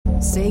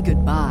Say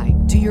goodbye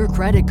to your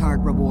credit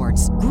card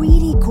rewards.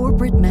 Greedy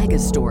corporate mega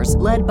stores,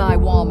 led by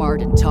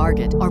Walmart and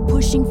Target, are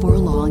pushing for a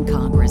law in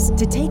Congress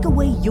to take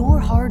away your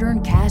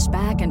hard-earned cash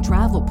back and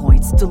travel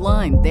points to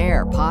line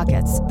their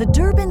pockets. The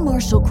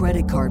Durbin-Marshall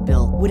credit card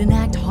bill would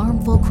enact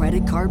harmful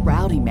credit card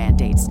routing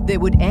mandates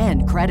that would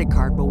end credit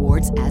card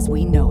rewards as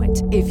we know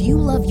it. If you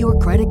love your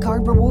credit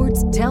card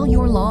rewards, tell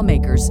your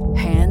lawmakers,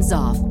 hands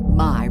off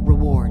my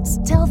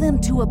rewards. Tell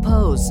them to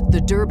oppose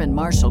the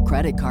Durbin-Marshall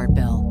credit card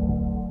bill.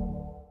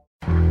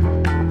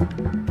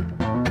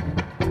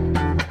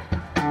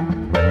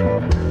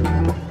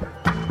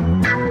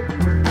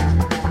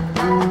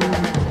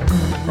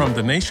 From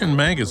The Nation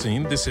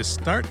magazine, this is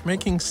Start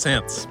Making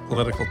Sense,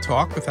 political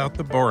talk without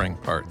the boring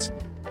parts.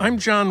 I'm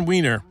John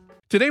Wiener.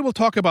 Today we'll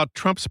talk about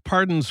Trump's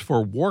pardons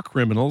for war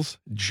criminals.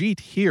 Jeet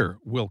Heer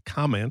will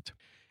comment.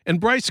 And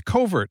Bryce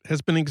Covert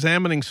has been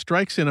examining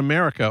strikes in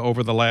America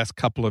over the last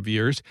couple of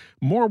years.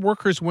 More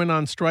workers went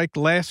on strike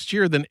last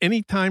year than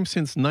any time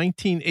since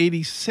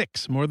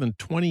 1986, more than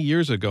 20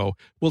 years ago.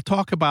 We'll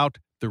talk about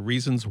the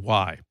reasons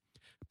why.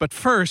 But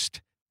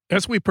first,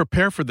 as we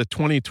prepare for the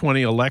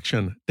 2020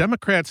 election,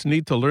 Democrats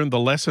need to learn the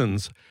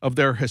lessons of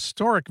their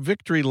historic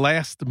victory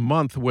last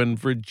month when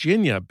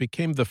Virginia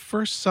became the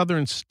first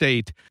Southern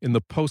state in the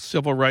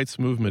post-civil rights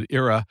movement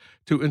era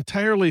to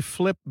entirely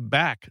flip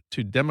back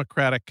to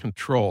Democratic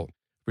control.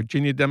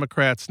 Virginia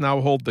Democrats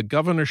now hold the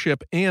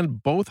governorship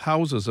and both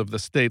houses of the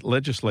state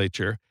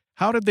legislature.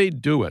 How did they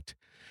do it?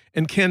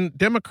 And can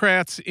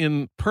Democrats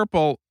in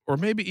purple or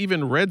maybe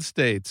even red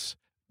states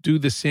do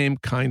the same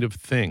kind of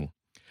thing?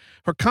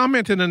 For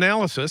comment and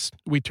analysis,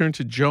 we turn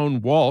to Joan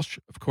Walsh.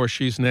 Of course,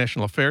 she's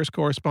national affairs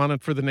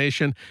correspondent for The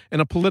Nation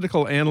and a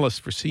political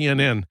analyst for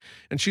CNN.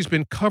 And she's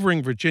been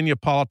covering Virginia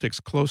politics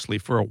closely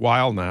for a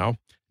while now.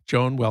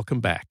 Joan, welcome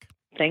back.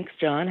 Thanks,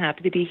 John.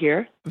 Happy to be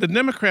here. The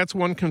Democrats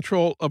won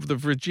control of the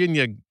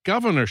Virginia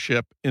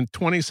governorship in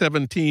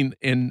 2017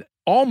 and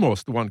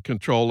almost won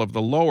control of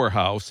the lower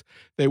house.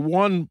 They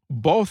won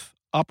both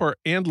upper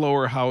and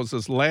lower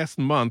houses last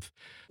month.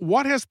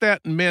 What has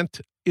that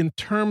meant in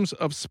terms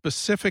of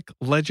specific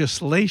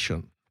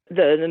legislation?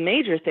 The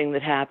major thing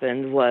that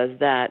happened was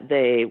that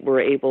they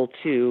were able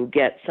to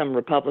get some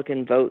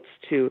Republican votes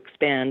to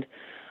expand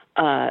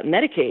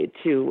Medicaid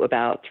to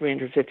about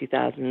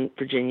 350,000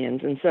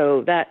 Virginians. And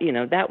so that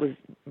was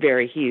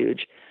very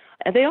huge.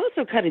 And they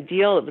also cut a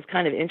deal that was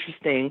kind of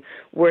interesting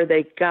where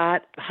they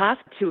got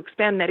hospitals to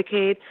expand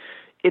Medicaid.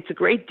 It's a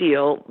great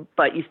deal,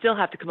 but you still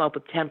have to come up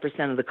with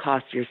 10% of the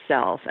cost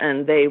yourself.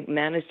 And they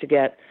managed to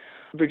get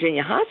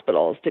Virginia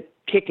hospitals to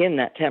kick in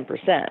that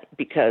 10%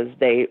 because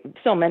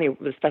so many,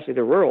 especially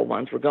the rural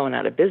ones, were going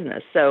out of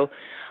business. So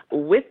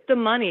with the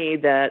money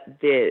that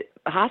the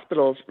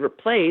hospitals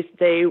replaced,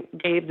 they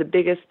gave the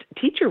biggest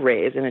teacher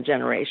raise in a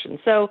generation.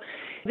 So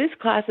this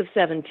class of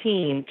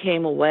 17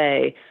 came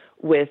away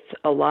with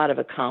a lot of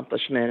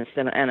accomplishments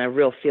and a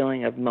real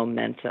feeling of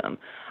momentum.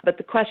 But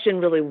the question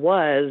really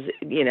was,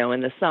 in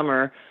the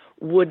summer,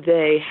 would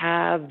they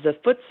have the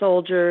foot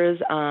soldiers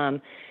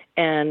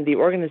and the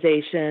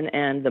organization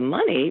and the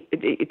money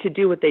to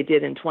do what they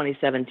did in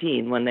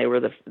 2017 when they were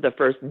the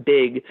first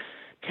big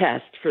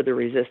test for the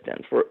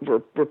resistance?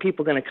 Were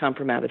people going to come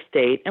from out of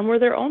state, and were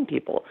their own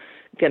people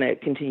going to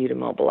continue to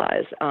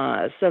mobilize?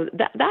 So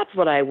that's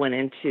what I went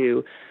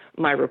into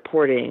my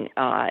reporting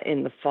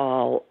in the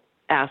fall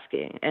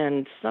asking.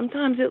 And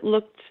sometimes it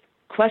looked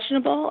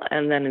questionable,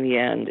 and then in the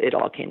end, it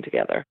all came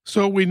together.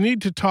 So we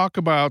need to talk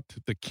about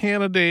the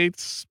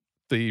candidates,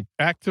 the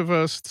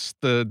activists,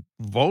 the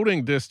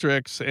voting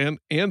districts, and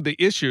the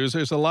issues.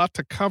 There's a lot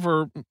to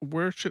cover.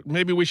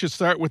 Maybe we should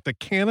start with the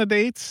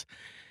candidates.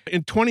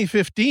 In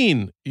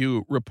 2015,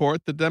 you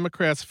report, the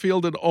Democrats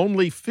fielded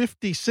only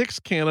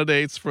 56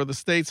 candidates for the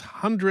state's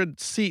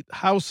 100-seat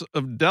House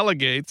of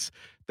Delegates.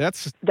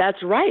 That's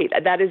right.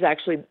 That is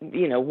actually,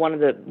 one of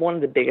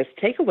the biggest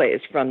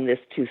takeaways from this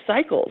two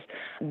cycles.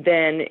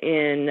 Then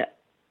in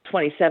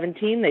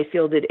 2017, they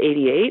fielded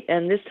 88,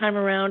 and this time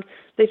around,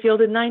 they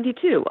fielded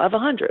 92 of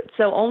 100.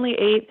 So only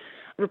 8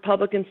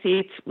 Republican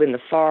seats in the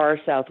far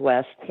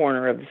southwest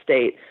corner of the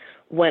state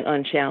went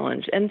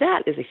unchallenged, and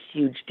that is a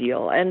huge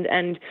deal.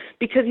 And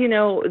because,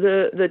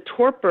 the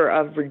torpor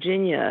of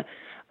Virginia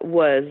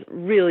was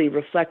really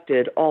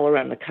reflected all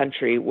around the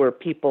country, where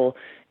people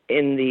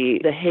in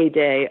the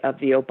heyday of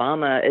the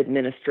Obama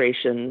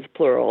administration's,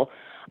 plural,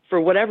 for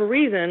whatever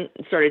reason,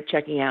 started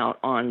checking out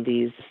on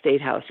these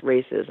state house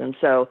races. And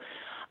so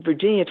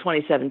Virginia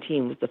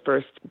 2017 was the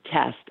first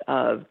test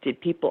of, did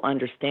people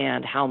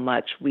understand how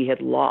much we had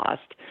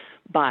lost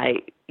by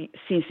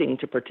ceasing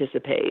to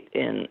participate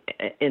in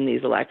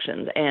these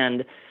elections?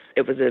 And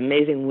it was an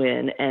amazing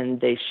win, and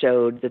they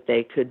showed that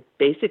they could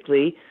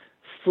basically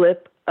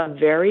flip a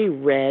very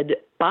red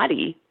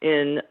body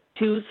in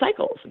 2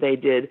 cycles. They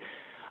did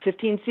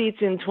 15 seats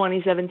in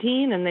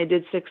 2017, and they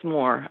did 6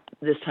 more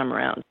this time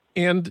around.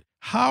 And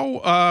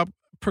how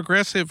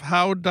progressive,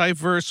 how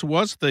diverse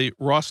was the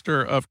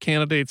roster of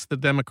candidates the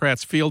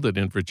Democrats fielded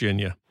in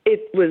Virginia?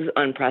 It was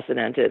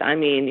unprecedented. I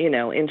mean,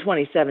 in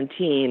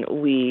 2017,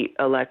 we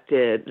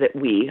elected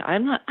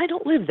I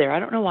don't live there. I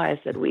don't know why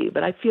I said we,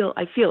 but I feel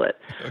it.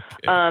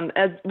 Okay.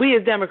 As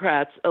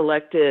Democrats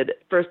elected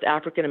first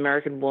African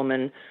American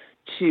woman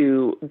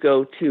to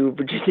go to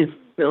Virginia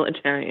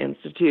Military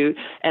Institute,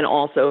 and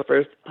also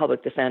first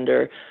public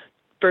defender,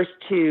 first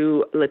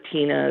two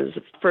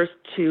Latinas, first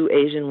two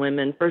Asian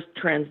women, first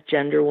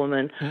transgender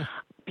woman,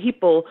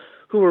 people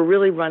who were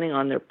really running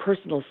on their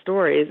personal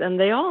stories, and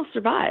they all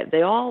survived.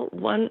 They all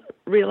won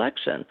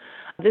re-election.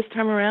 This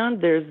time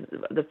around, there's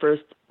the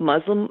first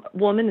Muslim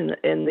woman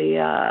in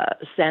the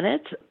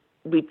Senate.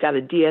 We've got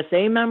a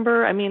DSA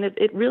member. I mean,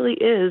 it really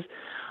is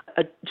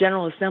a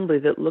General Assembly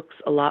that looks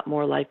a lot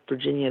more like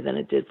Virginia than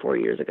it did 4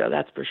 years ago,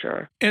 that's for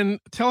sure. And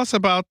tell us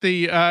about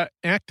the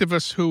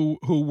activists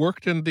who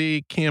worked in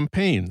the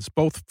campaigns,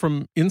 both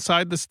from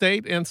inside the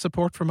state and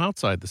support from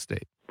outside the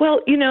state.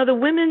 Well, the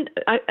women,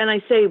 and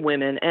I say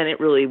women, and it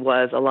really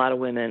was a lot of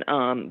women,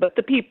 but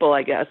the people,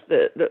 I guess,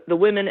 the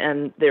women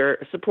and their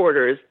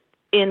supporters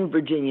in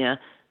Virginia,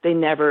 they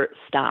never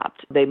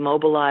stopped. They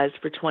mobilized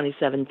for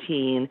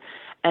 2017,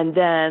 and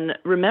then,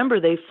 remember,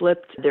 they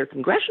flipped their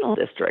congressional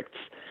districts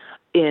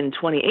in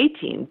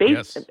 2018,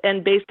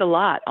 based a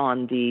lot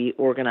on the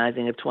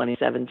organizing of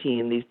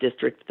 2017, these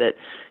districts that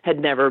had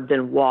never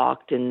been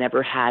walked and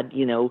never had,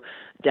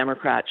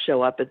 Democrats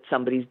show up at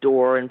somebody's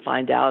door and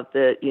find out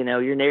that,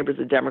 your neighbor's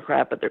a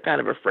Democrat, but they're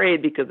kind of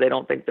afraid because they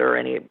don't think there are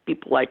any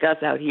people like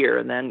us out here.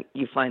 And then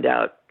you find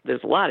out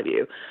there's a lot of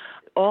you.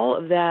 All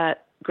of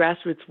that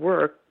grassroots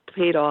work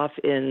paid off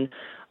in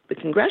the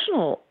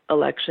congressional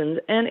elections,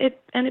 and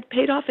it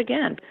paid off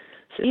again.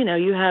 So,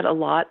 you had a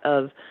lot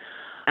of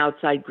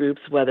outside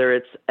groups, whether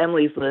it's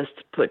Emily's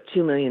List put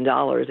 $2 million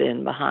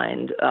in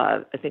behind,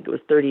 I think it was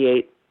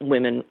 38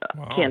 women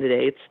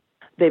candidates.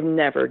 They've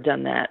never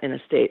done that in a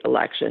state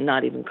election,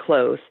 not even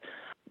close.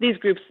 These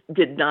groups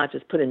did not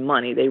just put in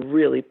money. They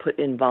really put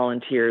in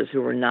volunteers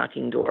who were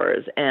knocking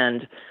doors.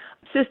 And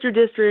Sister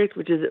District,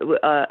 which is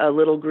a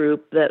little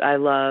group that I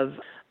love,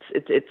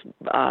 it's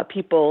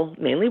people,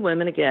 mainly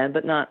women again,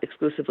 but not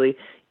exclusively,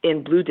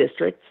 in blue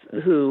districts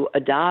who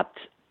adopt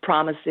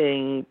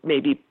promising,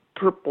 maybe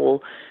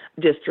purple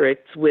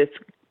districts with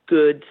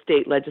good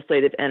state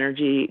legislative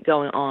energy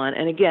going on.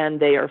 And again,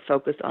 they are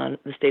focused on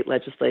the state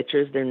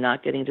legislatures. They're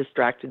not getting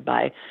distracted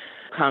by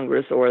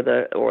Congress or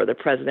the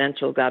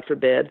presidential, God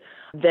forbid.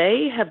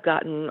 They have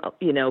gotten,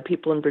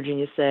 people in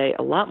Virginia say,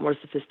 a lot more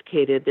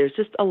sophisticated. There's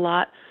just a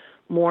lot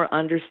more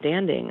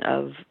understanding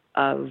of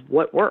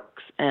what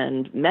works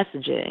and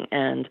messaging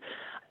and,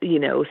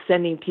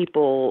 sending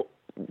people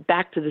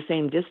back to the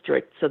same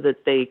district so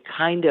that they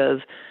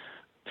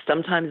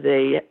sometimes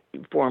they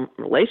form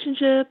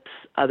relationships,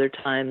 other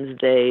times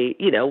they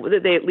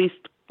at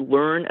least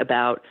learn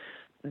about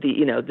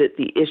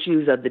the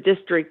issues of the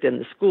district and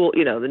the school,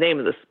 the name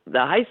of the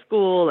high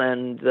school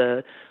and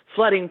the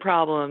flooding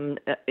problem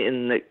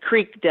in the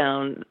creek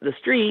down the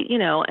street,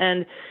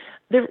 and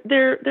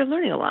they're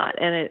learning a lot,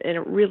 and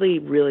it really,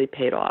 really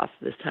paid off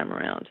this time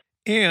around.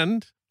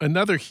 And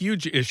another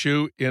huge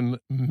issue in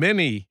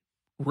many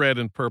red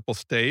and purple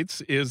states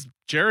is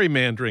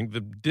gerrymandering,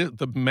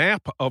 the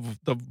map of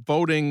the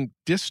voting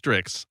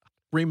districts.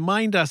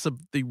 Remind us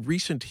of the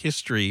recent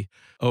history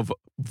of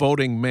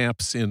voting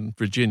maps in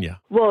Virginia.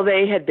 Well,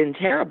 they had been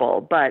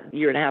terrible, but a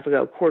year and a half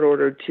ago, court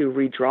ordered to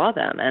redraw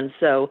them. And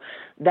so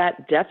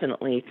that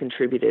definitely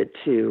contributed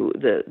to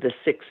the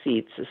 6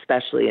 seats,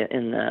 especially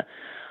in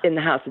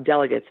the House of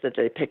Delegates that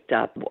they picked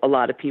up. A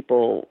lot of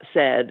people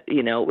said,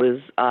 it was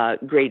a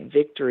great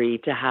victory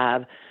to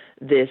have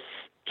this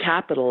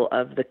capital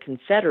of the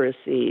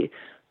Confederacy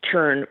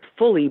turn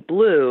fully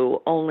blue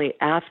only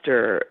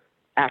after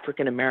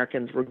African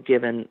Americans were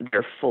given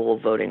their full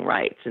voting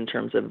rights in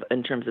terms of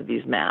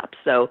these maps.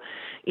 So,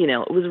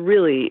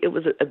 it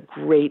was a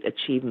great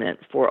achievement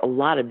for a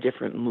lot of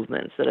different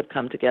movements that have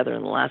come together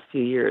in the last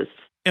few years.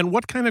 And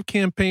what kind of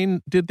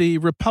campaign did the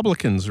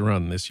Republicans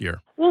run this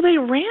year? Well, they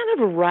ran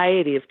a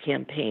variety of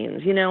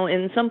campaigns.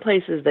 In some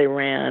places they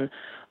ran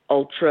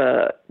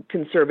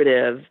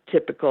ultra-conservative,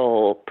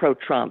 typical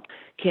pro-Trump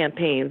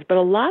campaigns, but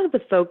a lot of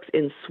the folks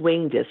in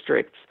swing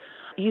districts,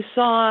 you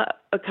saw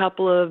a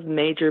couple of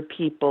major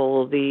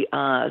people, the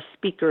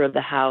Speaker of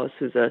the House,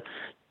 who's a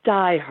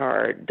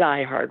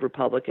diehard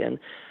Republican.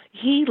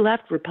 He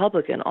left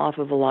Republican off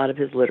of a lot of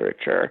his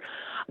literature.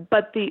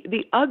 But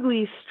the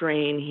ugly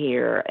strain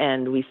here,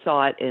 and we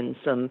saw it in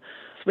some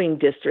swing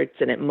districts,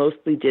 and it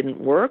mostly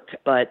didn't work,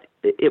 but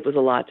it was a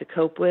lot to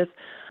cope with.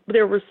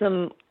 There were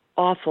some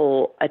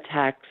awful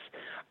attacks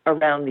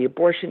around the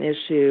abortion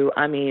issue.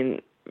 I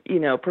mean,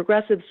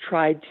 progressives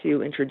tried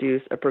to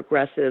introduce a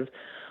progressive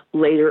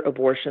later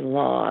abortion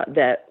law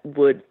that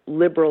would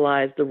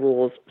liberalize the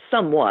rules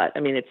somewhat. I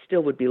mean, it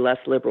still would be less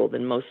liberal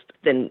than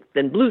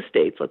blue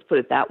states, let's put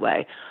it that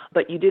way.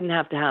 But you didn't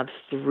have to have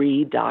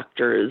 3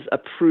 doctors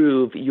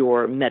approve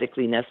your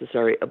medically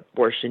necessary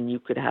abortion. You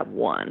could have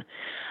 1.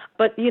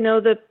 But,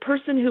 the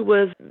person who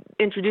was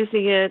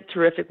introducing it,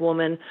 terrific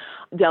woman,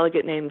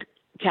 delegate named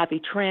Kathy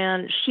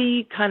Tran,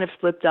 she kind of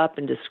slipped up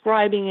in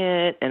describing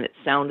it, and it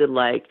sounded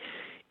like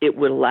it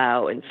would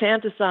allow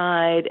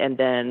infanticide, and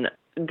then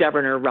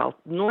Governor Ralph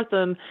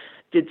Northam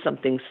did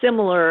something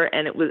similar,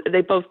 and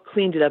they both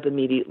cleaned it up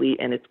immediately,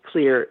 and it's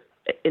clear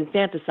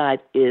infanticide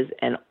is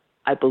and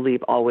I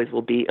believe always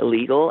will be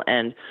illegal,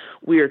 and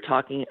we are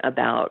talking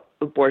about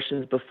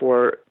abortions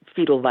before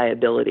fetal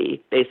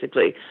viability,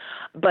 basically.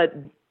 But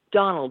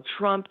Donald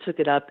Trump took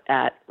it up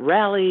at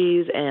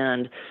rallies,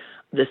 and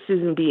the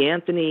Susan B.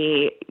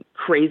 Anthony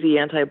crazy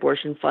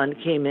anti-abortion fund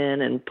came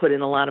in and put in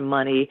a lot of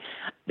money.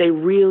 They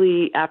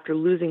really, after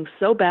losing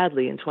so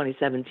badly in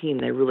 2017,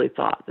 they really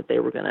thought that they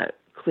were going to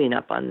clean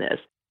up on this.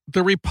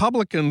 The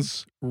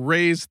Republicans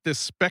raised this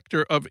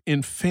specter of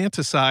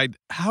infanticide.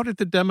 How did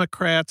the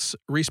Democrats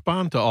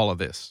respond to all of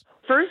this?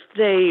 First,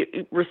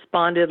 they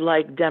responded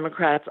like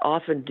Democrats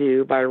often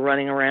do by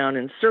running around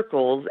in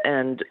circles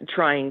and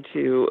trying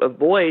to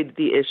avoid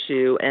the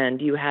issue.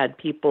 And you had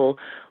people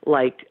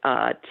like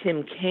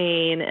Tim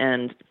Kaine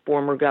and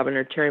former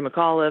Governor Terry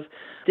McAuliffe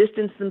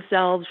distance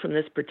themselves from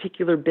this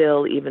particular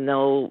bill, even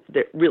though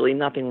there's really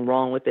nothing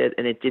wrong with it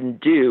and it didn't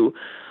do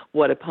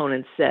what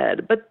opponents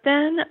said. But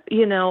then,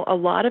 a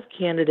lot of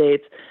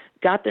candidates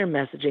got their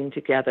messaging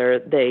together.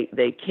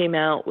 They came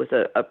out with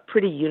a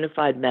pretty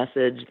unified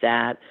message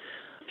that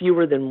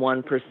fewer than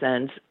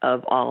 1%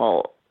 of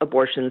all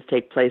abortions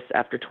take place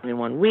after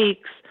 21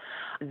 weeks,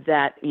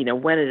 that,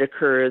 when it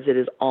occurs, it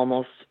is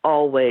almost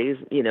always,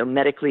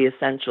 medically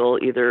essential,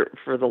 either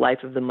for the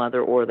life of the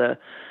mother or the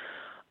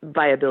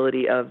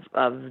viability of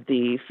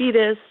the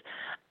fetus.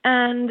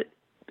 And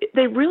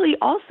they really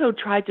also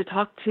tried to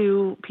talk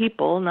to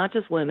people, not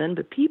just women,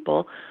 but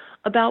people,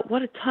 about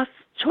what a tough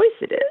choice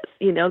it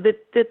is,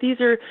 that these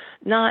are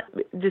not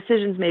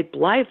decisions made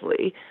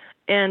blithely.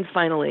 And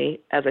finally,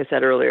 as I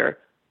said earlier,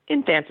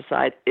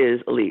 infanticide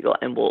is illegal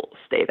and will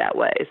stay that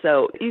way.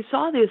 So you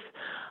saw this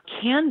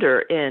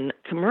candor in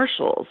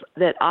commercials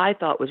that I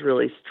thought was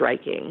really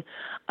striking.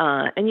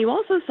 And you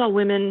also saw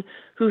women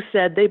who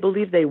said they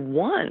believed they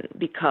won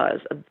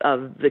because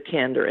of the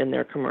candor in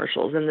their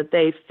commercials, and that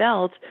they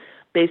felt,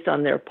 based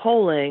on their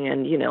polling,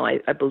 and,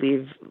 I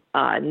believe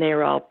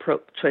NARAL,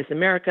 Pro-Choice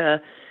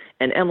America,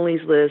 and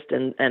Emily's List,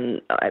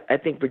 and I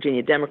think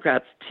Virginia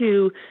Democrats,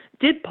 too,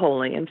 did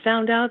polling and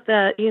found out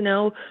that,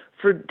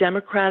 for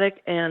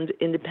Democratic and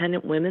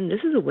independent women, this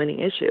is a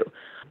winning issue.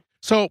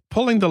 So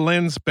pulling the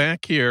lens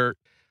back here,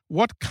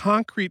 what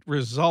concrete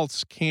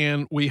results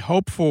can we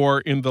hope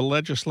for in the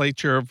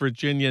legislature of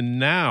Virginia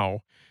now?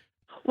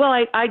 Well,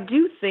 I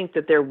do think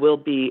that there will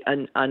be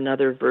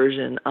another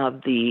version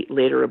of the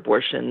later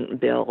abortion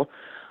bill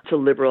to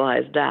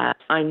liberalize that.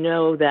 I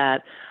know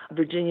that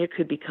Virginia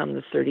could become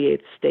the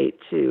 38th state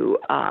to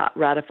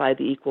ratify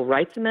the Equal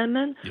Rights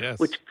Amendment, yes,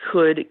 which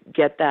could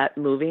get that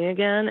moving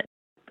again.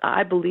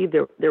 I believe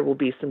there will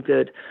be some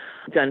good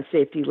gun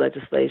safety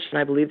legislation.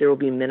 I believe there will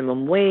be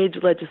minimum wage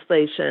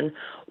legislation.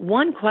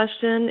 One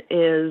question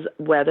is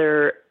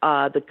whether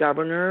the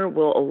governor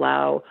will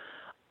allow,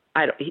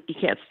 he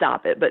can't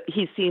stop it, but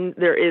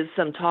there is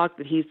some talk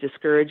that he's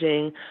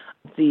discouraging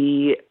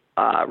the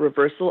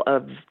reversal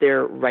of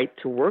their right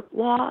to work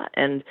law.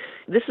 And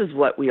this is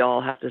what we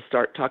all have to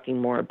start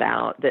talking more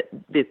about, that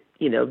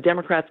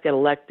Democrats get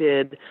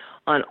elected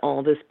on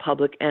all this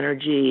public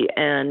energy,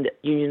 and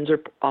unions are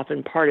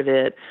often part of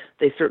it.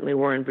 They certainly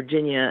were in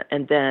Virginia.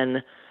 And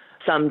then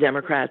some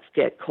Democrats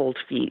get cold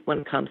feet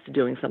when it comes to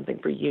doing something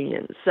for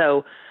unions.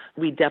 So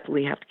we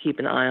definitely have to keep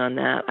an eye on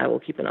that. I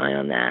will keep an eye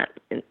on that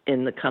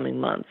in the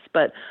coming months.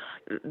 But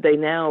they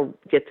now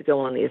get to go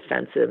on the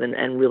offensive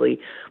and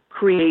really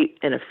create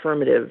an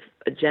affirmative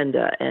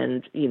agenda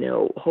and,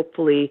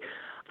 hopefully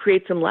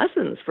create some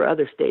lessons for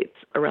other states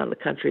around the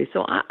country.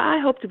 So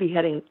I hope to be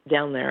heading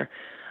down there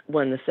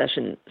when the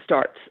session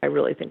starts. I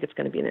really think it's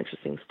going to be an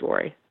interesting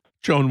story.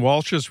 Joan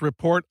Walsh's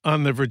report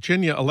on the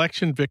Virginia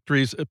election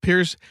victories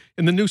appears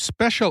in the new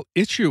special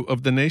issue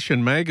of The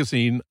Nation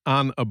magazine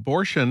on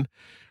abortion.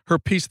 Her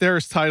piece there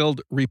is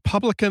titled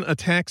 "Republican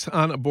Attacks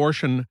on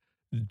Abortion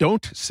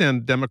Don't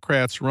Send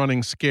Democrats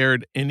Running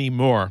Scared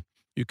Anymore."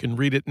 You can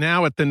read it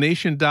now at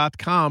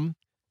thenation.com.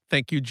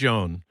 Thank you,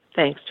 Joan.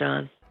 Thanks,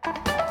 John.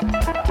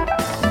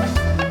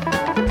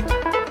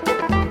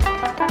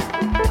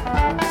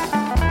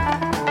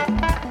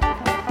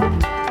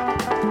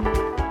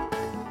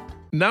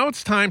 Now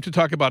it's time to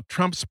talk about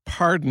Trump's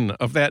pardon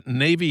of that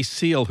Navy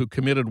SEAL who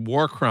committed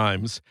war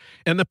crimes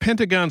and the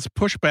Pentagon's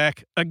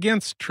pushback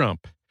against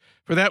Trump.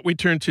 For that, we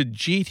turn to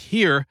Jeet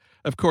Heer.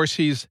 Of course,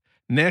 he's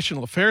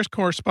national affairs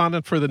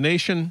correspondent for The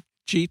Nation.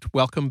 Jeet,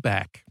 welcome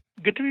back.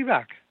 Good to be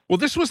back. Well,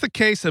 this was the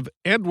case of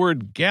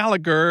Edward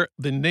Gallagher,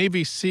 the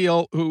Navy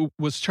SEAL who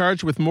was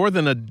charged with more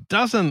than a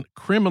dozen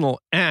criminal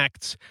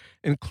acts,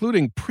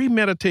 including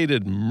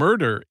premeditated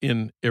murder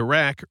in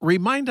Iraq.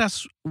 Remind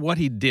us what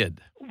he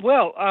did.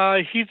 Well,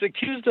 he's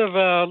accused of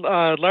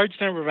a large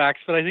number of acts,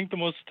 but I think the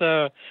most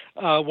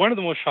one of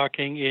the most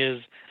shocking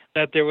is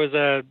that there was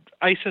a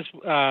ISIS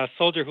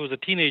soldier who was a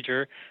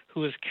teenager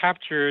who was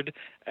captured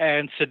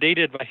and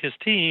sedated by his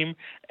team,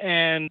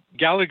 and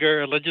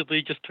Gallagher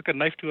allegedly just took a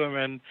knife to him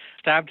and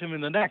stabbed him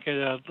in the neck,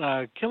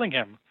 killing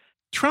him.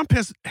 Trump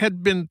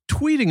had been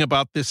tweeting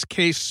about this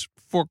case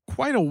for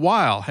quite a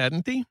while,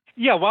 hadn't he?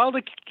 Yeah, while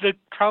the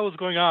trial was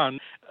going on,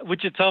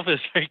 which itself is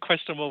very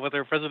questionable whether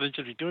a president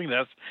should be doing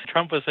this,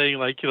 Trump was saying,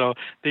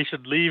 they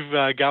should leave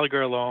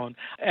Gallagher alone.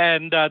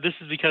 And this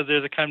is because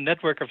there's a kind of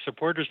network of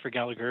supporters for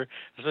Gallagher,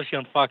 especially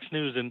on Fox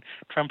News, and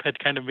Trump had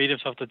kind of made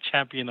himself the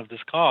champion of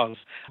this cause.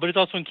 But it's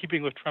also in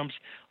keeping with Trump's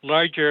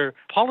larger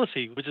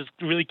policy, which is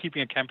really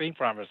keeping a campaign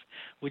promise,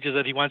 which is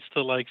that he wants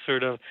to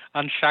sort of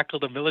unshackle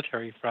the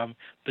military from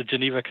the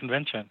Geneva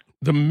Convention.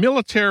 The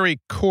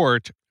military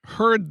court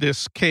heard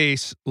this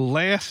case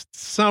last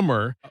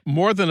summer,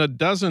 more than a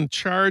dozen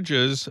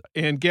charges,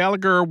 and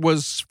Gallagher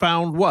was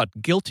found,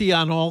 guilty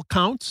on all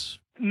counts?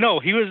 No,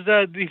 he was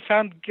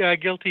found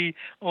guilty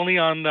only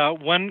on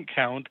one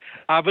count,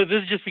 but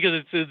this is just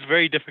because it's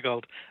very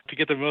difficult to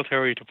get the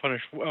military to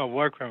punish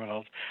war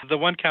criminals. The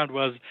one count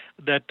was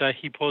that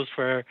he posed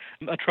for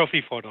a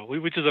trophy photo,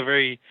 which is a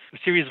very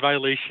serious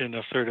violation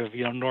of sort of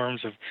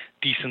norms of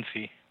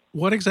decency.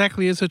 What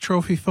exactly is a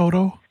trophy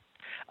photo?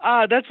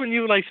 That's when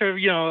you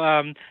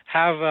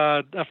have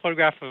a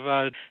photograph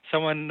of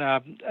someone,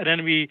 an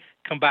enemy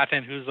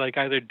combatant who's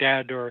either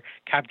dead or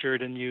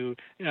captured, and you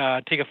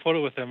take a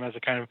photo with them as a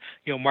kind of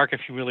mark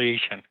of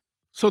humiliation.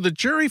 So the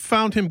jury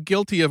found him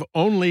guilty of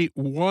only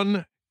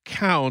one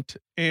count,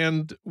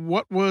 and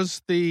what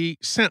was the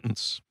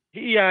sentence?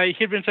 He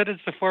had been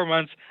sentenced to 4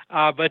 months,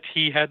 but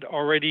he had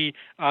already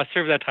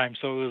served that time.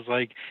 So it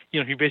was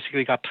he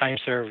basically got time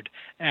served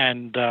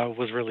and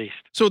was released.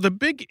 So the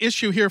big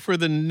issue here for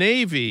the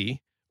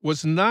Navy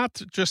was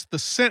not just the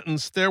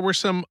sentence. There were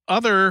some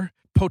other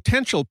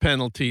potential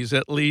penalties,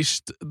 at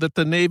least, that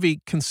the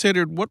Navy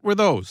considered. What were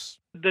those?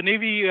 The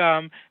Navy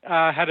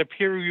had a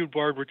peer review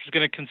board which was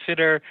going to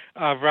consider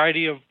a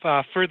variety of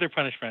further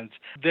punishments.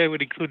 They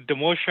would include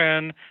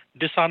demotion,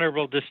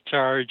 dishonorable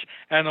discharge,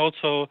 and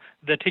also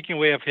the taking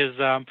away of his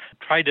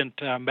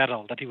Trident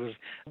medal that he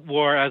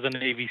wore as a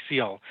Navy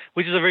SEAL,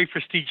 which is a very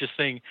prestigious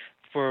thing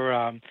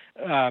for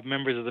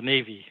members of the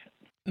Navy.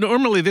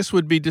 Normally, this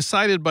would be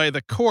decided by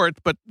the court,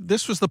 but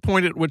this was the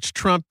point at which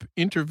Trump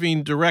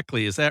intervened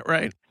directly. Is that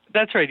right?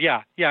 That's right,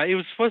 yeah. It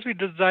was supposed to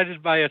be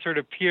decided by a sort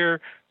of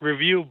peer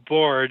review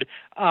board,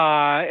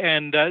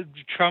 and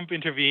Trump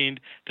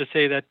intervened to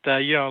say that,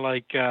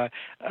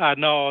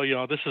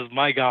 no, this is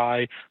my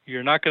guy.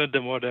 You're not going to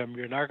demote him.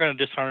 You're not going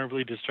to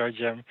dishonorably discharge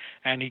him,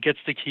 and he gets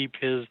to keep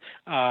his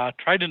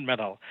Trident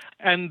medal.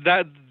 And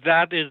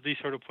that is the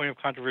sort of point of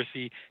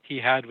controversy he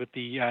had with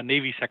the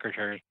Navy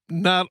Secretary.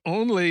 Not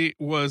only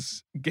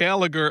was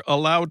Gallagher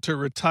allowed to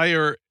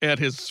retire at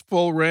his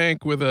full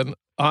rank with an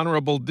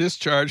honorable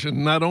discharge,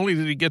 and not only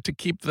did he get to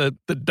keep the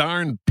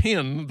darn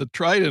pin, the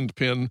Trident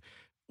pin,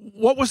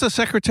 what was the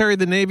Secretary of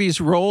the Navy's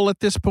role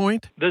at this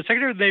point? The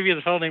Secretary of the Navy is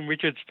a fellow named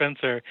Richard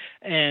Spencer,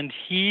 and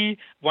he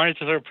wanted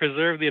to sort of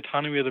preserve the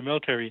autonomy of the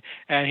military,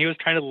 and he was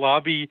trying to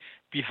lobby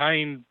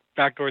behind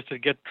backdoors to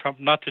get Trump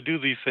not to do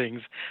these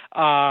things.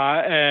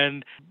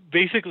 And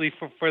basically,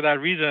 for that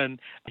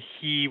reason,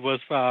 he was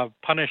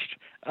punished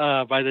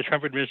by the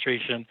Trump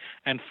administration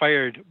and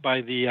fired by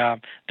the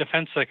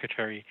Defense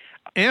Secretary.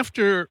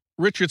 After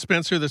Richard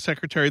Spencer, the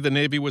Secretary of the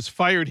Navy, was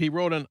fired, he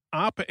wrote an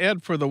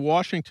op-ed for the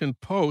Washington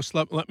Post.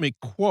 Let me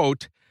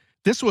quote,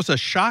 "This was a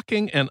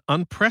shocking and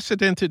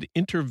unprecedented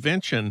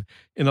intervention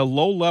in a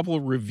low-level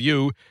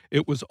review.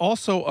 It was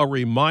also a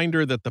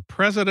reminder that the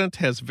president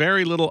has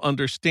very little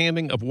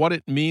understanding of what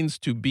it means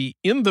to be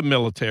in the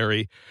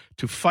military,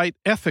 to fight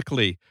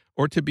ethically,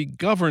 or to be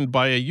governed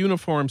by a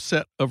uniform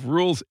set of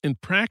rules and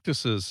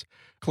practices,"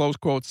 close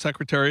quote,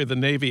 Secretary of the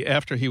Navy,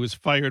 after he was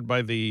fired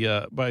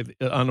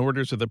on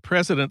orders of the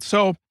president.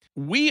 So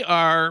we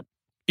are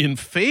in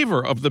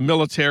favor of the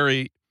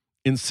military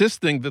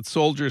insisting that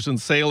soldiers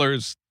and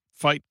sailors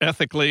fight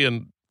ethically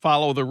and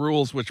follow the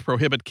rules which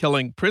prohibit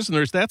killing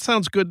prisoners. That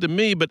sounds good to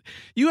me, but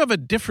you have a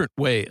different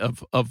way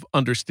of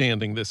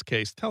understanding this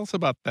case. Tell us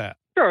about that.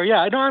 Sure,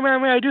 yeah. No,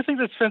 I do think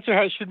that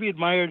Spencer should be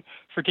admired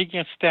for taking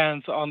a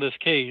stance on this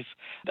case.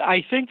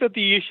 I think that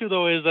the issue,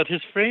 though, is that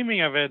his framing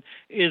of it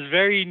is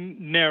very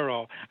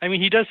narrow. I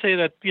mean, he does say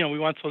that, we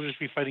want soldiers to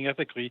be fighting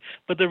ethically,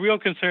 but the real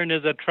concern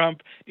is that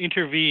Trump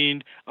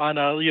intervened on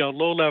a,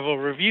 low-level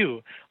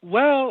review.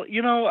 Well,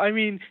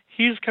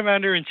 he's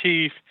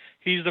commander-in-chief.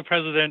 He's the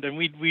president, and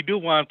we do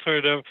want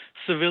sort of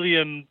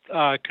civilian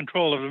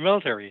control of the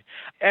military.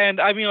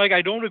 And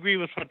I don't agree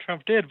with what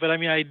Trump did, but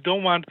I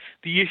don't want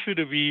the issue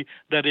to be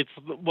that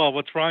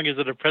what's wrong is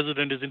that a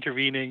president is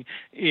intervening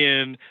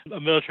in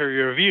a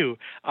military review.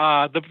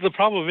 The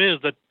problem is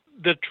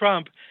that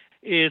Trump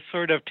is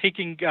sort of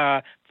taking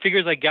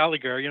figures like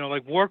Gallagher,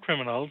 like war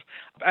criminals,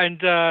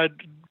 and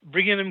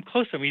bringing them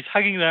close to him. He's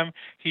hugging them.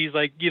 He's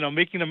like,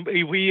 making them.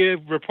 He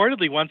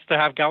reportedly wants to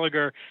have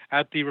Gallagher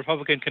at the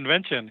Republican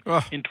convention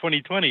in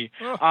 2020.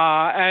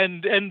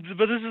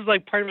 But this is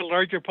like part of a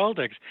larger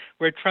politics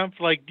where Trump,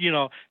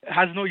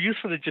 has no use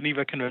for the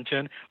Geneva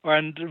Convention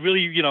and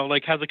really,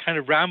 has a kind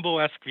of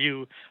Rambo-esque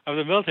view of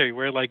the military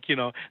where,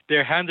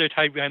 their hands are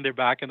tied behind their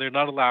back and they're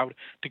not allowed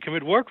to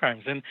commit war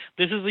crimes. And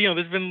this is,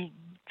 there's been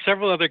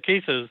several other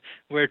cases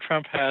where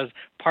Trump has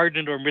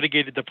pardoned or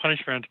mitigated the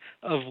punishment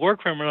of war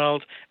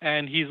criminals,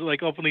 and he's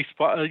openly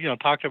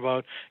talked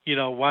about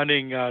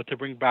wanting to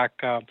bring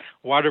back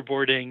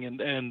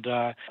waterboarding and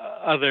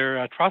other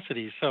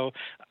atrocities. So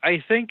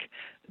I think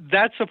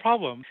that's a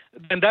problem,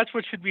 and that's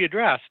what should be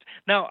addressed.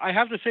 Now, I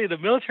have to say the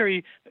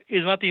military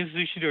is not the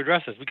institution to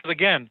address this because,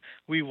 again,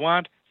 we don't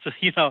want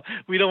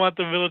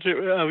the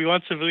military. We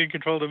want civilian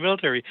control of the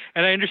military,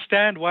 and I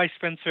understand why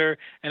Spencer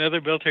and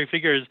other military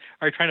figures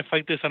are trying to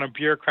fight this on a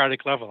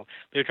bureaucratic level.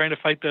 They're trying to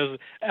fight this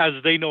as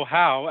they know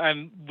how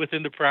and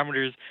within the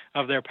parameters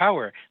of their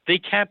power. They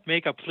can't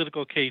make a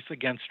political case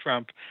against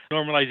Trump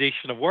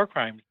normalization of war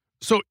crimes.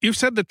 So you've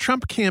said that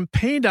Trump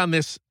campaigned on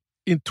this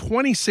in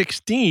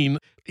 2016.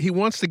 He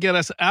wants to get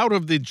us out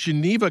of the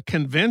Geneva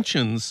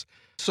Conventions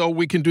so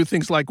we can do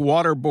things like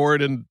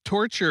waterboard and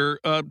torture.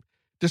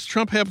 Does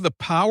Trump have the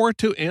power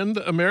to end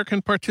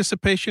American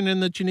participation in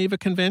the Geneva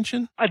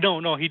Convention?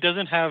 No, he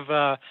doesn't have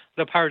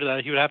the power to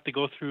that. He would have to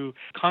go through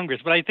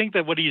Congress. But I think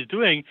that what he's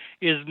doing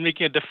is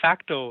making a de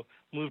facto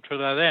move to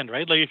that end,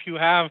 right? Like if you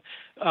have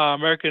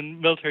American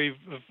military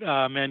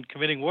men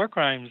committing war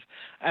crimes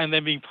and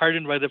then being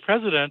pardoned by the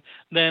president,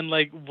 then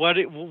what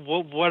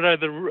are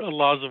the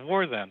laws of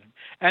war then?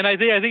 And I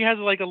think it has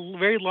a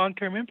very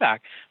long-term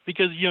impact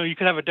because you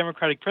could have a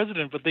Democratic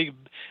president, but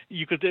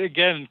you could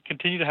again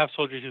continue to have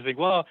soldiers who think,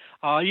 well,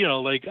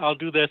 I'll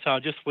do this, I'll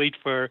just wait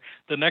for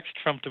the next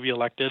Trump to be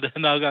elected,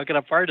 and I'll get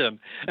a pardon.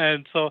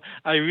 And so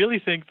I really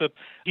think that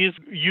he's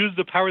used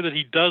the power that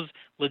he does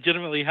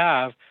legitimately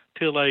have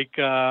to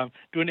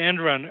do an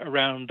end run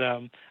around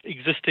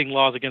existing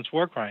laws against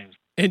war crimes.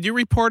 And you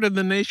reported in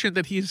The Nation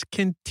that he's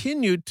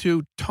continued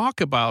to talk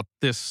about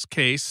this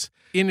case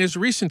in his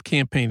recent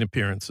campaign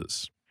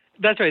appearances.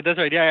 That's right.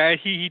 Yeah,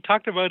 he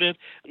talked about it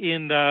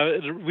in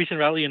the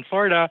recent rally in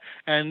Florida,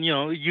 and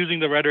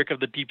using the rhetoric of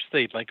the deep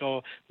state,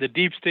 the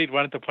deep state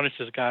wanted to punish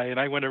this guy, and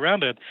I went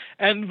around it.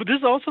 And this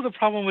is also the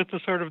problem with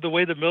the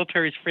way the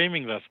military is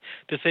framing this,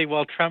 to say,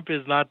 well, Trump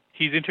is not.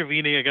 He's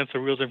intervening against the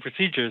rules and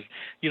procedures.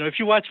 If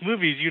you watch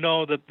movies,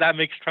 that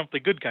makes Trump the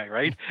good guy,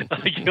 right?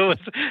 You always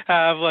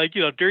have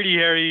Dirty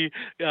Harry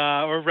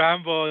or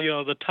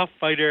Rambo, the tough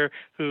fighter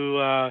who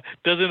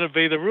doesn't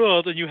obey the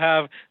rules, and you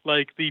have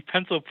the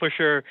pencil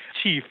pusher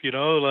chief, who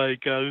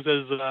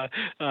says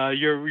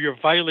you're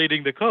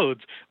violating the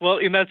codes. Well,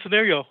 in that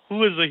scenario,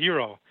 who is the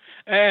hero?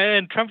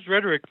 And Trump's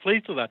rhetoric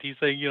plays to that. He's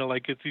saying,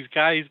 it's these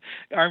guys,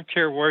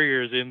 armchair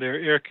warriors in their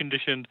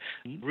air-conditioned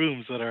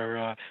rooms that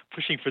are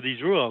pushing for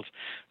these rules.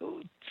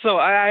 So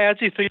I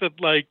actually think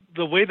that,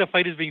 the way the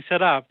fight is being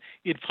set up,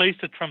 it plays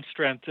to Trump's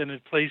strengths and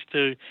it plays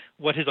to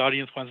what his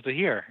audience wants to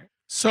hear.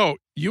 So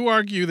you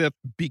argue that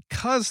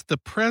because the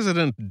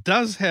president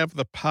does have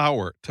the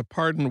power to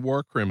pardon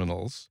war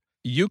criminals,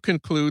 you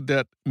conclude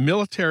that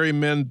military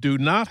men do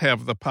not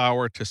have the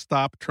power to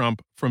stop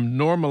Trump from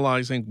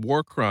normalizing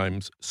war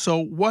crimes. So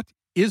what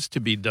is to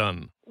be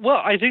done? Well,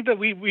 I think that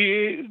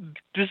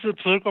this is a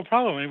political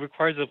problem and it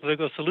requires a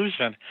political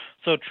solution.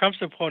 So Trump's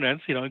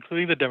opponents,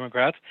 including the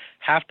Democrats,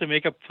 have to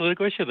make a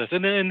political issue of this.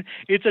 And then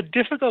it's a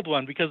difficult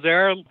one because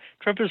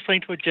Trump is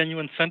playing to a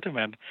genuine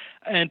sentiment.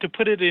 And to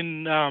put it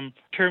in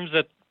terms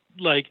that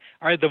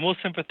are the most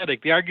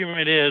sympathetic, the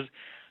argument is,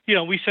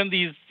 we send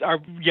our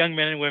young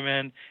men and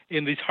women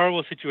in these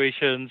horrible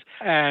situations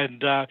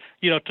and,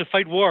 to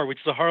fight war, which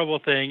is a horrible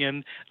thing.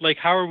 And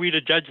how are we to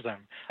judge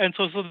them? And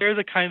so there's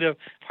a kind of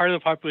part of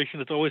the population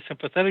that's always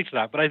sympathetic to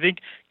that. But I think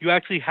you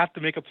actually have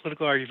to make a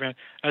political argument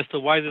as to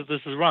why this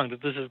is wrong,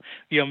 that this is,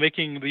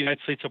 making the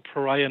United States a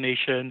pariah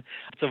nation.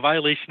 It's a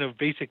violation of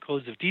basic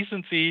codes of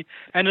decency.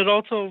 And it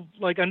also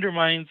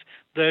undermines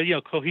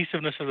the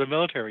cohesiveness of the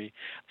military.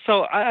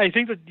 So I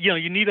think that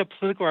you need a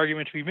political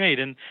argument to be made,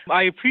 and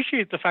I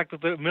appreciate the fact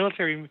that the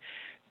military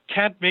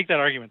can't make that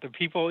argument. The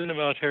people in the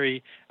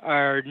military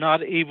are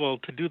not able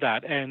to do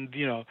that, and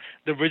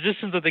the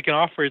resistance that they can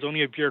offer is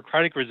only a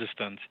bureaucratic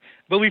resistance.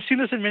 But we've seen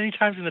this many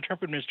times in the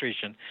Trump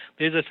administration.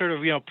 There's a sort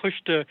of push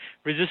to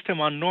resist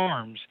him on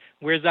norms,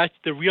 whereas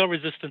the real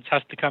resistance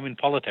has to come in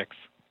politics.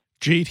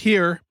 Jeet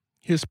here,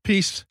 his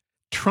piece,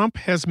 Trump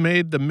has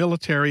made the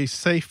military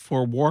safe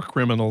for war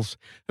criminals,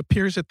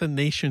 appears at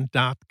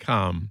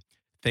thenation.com.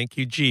 Thank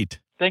you, Jeet.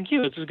 Thank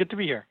you. It's good to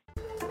be here.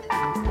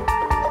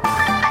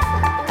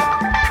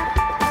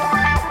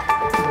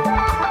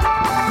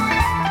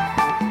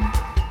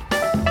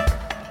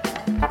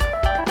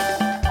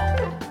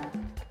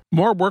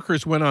 More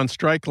workers went on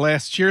strike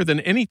last year than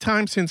any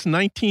time since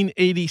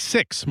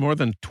 1986, more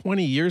than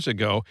 20 years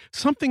ago.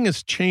 Something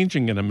is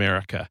changing in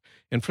America.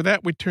 And for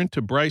that, we turn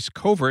to Bryce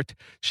Covert.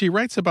 She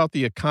writes about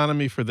the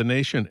economy for The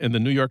Nation in the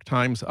New York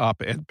Times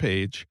op-ed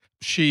page.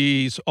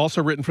 She's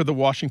also written for the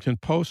Washington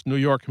Post, New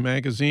York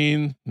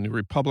Magazine, New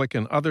Republic,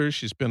 and others.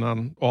 She's been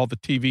on all the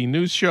TV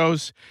news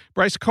shows.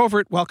 Bryce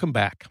Covert, welcome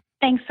back.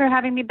 Thanks for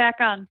having me back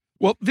on.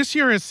 Well, this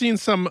year has seen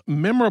some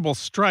memorable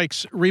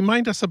strikes.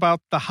 Remind us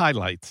about the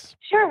highlights.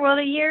 Sure. Well,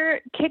 the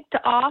year kicked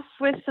off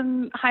with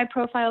some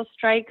high-profile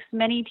strikes.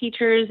 Many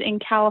teachers in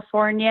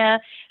California,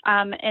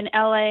 in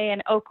LA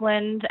and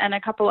Oakland, and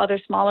a couple other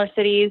smaller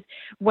cities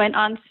went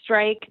on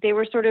strike. They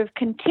were sort of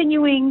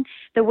continuing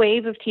the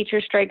wave of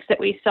teacher strikes that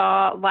we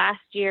saw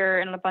last year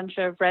in a bunch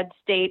of red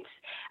states,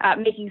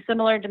 making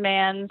similar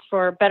demands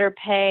for better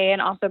pay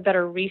and also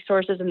better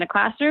resources in the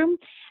classroom.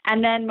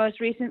 And then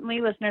most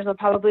recently, listeners will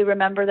probably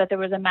remember that there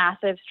was a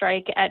massive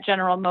strike at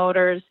General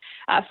Motors.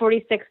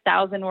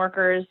 46,000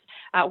 workers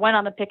went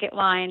on the picket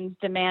lines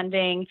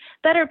demanding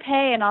better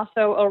pay and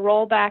also a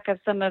rollback of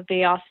some of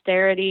the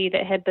austerity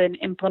that had been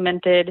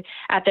implemented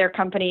at their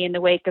company in the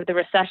wake of the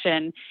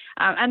recession.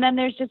 And then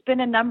there's just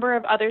been a number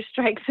of other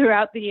strikes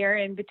throughout the year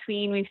in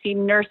between. We've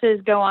seen nurses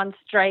go on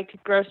strike,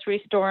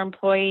 grocery store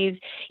employees,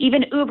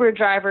 even Uber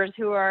drivers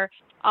who are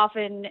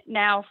often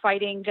now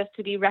fighting just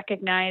to be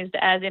recognized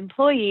as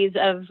employees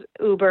of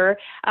Uber.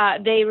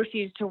 They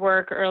refused to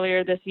work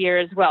earlier this year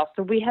as well.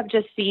 So we have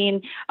just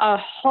seen a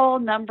whole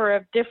number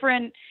of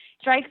different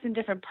strikes in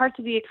different parts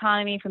of the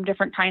economy from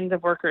different kinds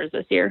of workers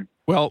this year.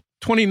 Well,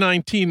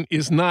 2019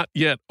 is not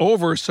yet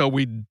over, so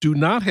we do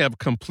not have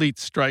complete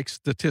strike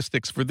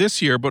statistics for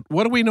this year. But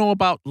what do we know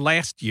about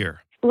last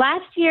year?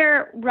 Last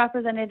year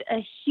represented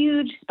a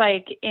huge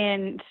spike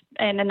in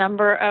a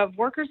number of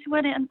workers who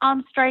went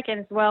on strike,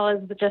 as well as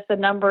just the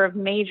number of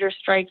major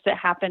strikes that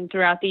happened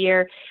throughout the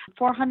year.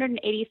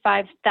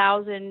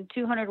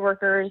 485,200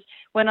 workers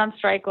went on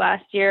strike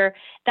last year.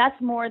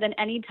 That's more than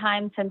any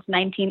time since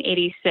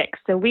 1986.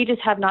 So we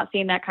just have not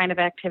seen that kind of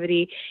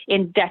activity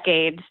in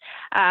decades.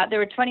 There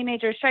were 20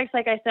 major strikes,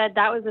 like I said.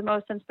 That was the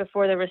most since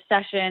before the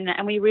recession,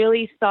 and we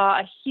really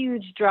saw a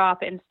huge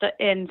drop in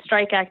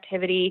strike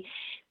activity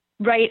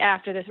right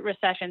after the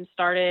recession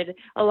started.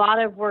 A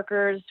lot of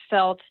workers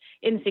felt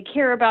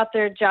insecure about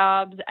their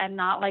jobs and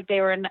not like they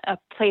were in a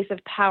place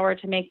of power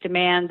to make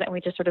demands, and we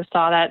just sort of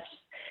saw that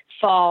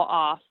fall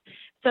off.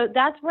 So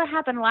that's what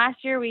happened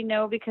last year. We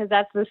know because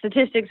that's the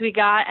statistics we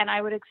got, and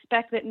I would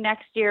expect that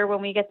next year when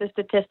we get the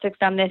statistics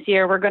on this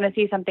year, we're going to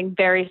see something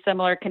very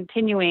similar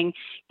continuing,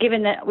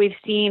 given that we've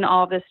seen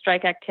all this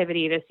strike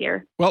activity this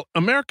year. Well,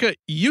 America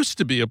used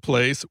to be a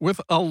place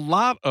with a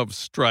lot of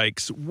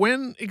strikes.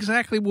 When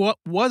exactly what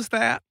was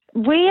that?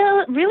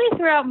 Well, really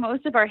throughout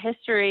most of our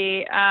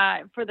history,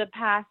 for the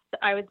past,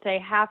 I would say,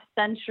 half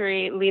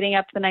century leading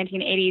up to the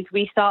 1980s,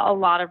 we saw a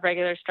lot of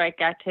regular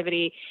strike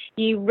activity.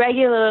 You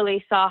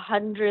regularly saw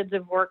hundreds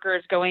of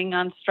workers going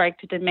on strike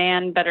to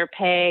demand better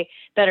pay,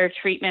 better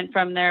treatment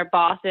from their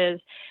bosses.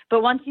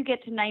 But once you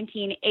get to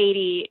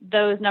 1980,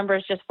 those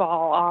numbers just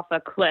fall off a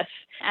cliff.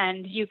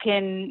 And you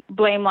can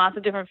blame lots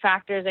of different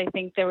factors. I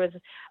think there was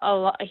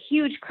a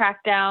huge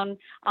crackdown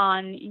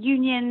on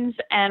unions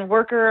and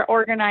worker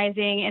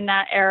organizing in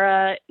that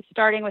era,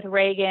 starting with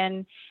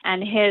Reagan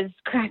and his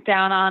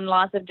crackdown on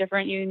lots of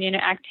different union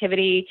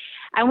activity.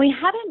 And we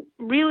haven't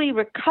really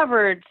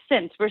recovered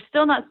since. We're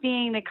still not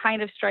seeing the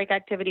kind of strike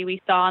activity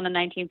we saw in the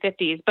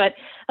 1950s. But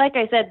like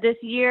I said, this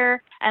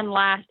year and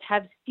last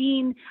have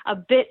seen a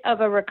bit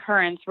of a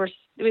recurrence.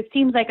 It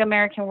seems like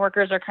American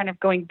workers are kind of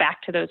going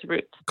back to those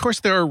roots. Of course,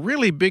 there are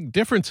really big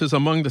differences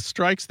among the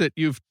strikes that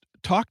you've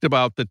talked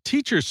about. The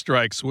teacher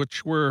strikes,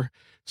 which were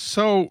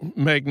so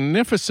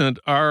magnificent,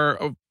 are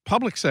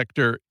public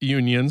sector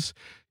unions.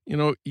 You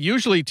know,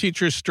 usually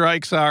teacher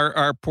strikes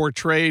are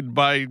portrayed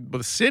by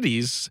the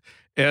cities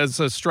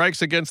as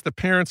strikes against the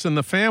parents and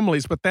the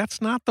families, but that's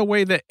not the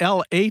way the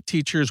LA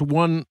teachers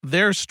won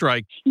their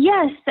strike.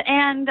 Yes,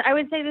 and I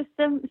would say the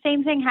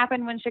same thing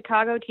happened when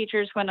Chicago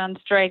teachers went on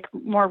strike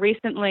more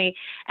recently.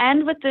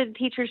 And with the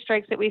teacher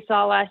strikes that we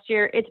saw last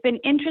year, it's been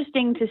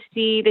interesting to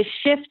see the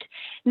shift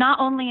not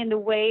only in the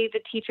way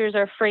the teachers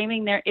are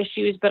framing their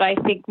issues, but I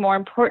think more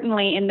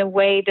importantly in the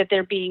way that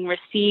they're being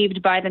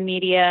received by the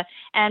media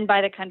and by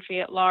the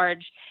country at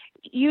large.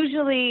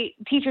 Usually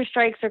teacher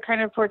strikes are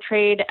kind of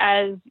portrayed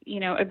as,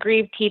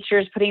 aggrieved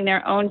teachers putting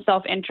their own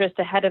self-interest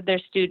ahead of their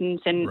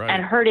students and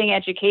hurting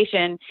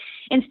education.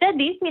 Instead,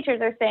 these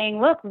teachers are saying,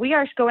 look, we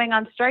are going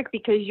on strike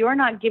because you're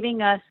not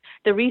giving us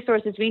the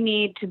resources we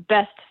need to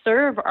best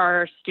serve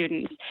our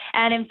students.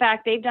 And in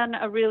fact, they've done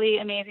a really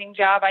amazing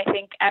job, I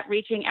think, at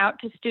reaching out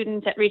to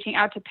students, at reaching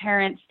out to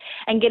parents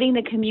and getting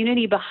the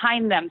community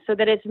behind them so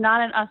that it's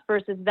not an us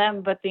versus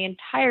them, but the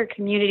entire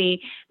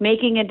community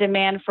making a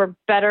demand for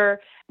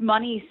better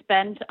money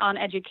spent on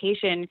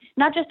education,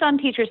 not just on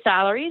teacher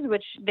salaries,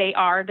 which they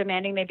are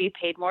demanding they be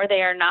paid more.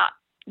 They are not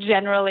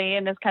generally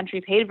in this country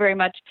paid very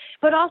much,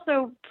 but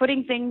also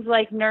putting things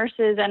like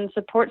nurses and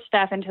support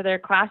staff into their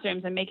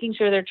classrooms and making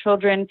sure their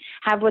children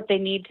have what they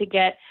need to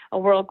get a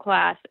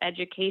world-class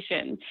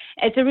education.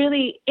 It's a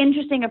really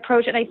interesting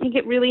approach, and I think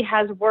it really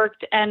has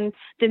worked, and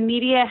the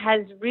media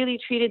has really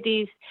treated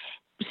these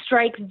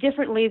strikes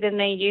differently than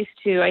they used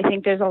to. I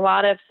think there's a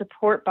lot of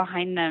support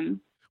behind them.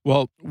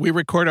 Well, we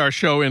record our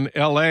show in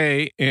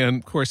L.A., and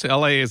of course,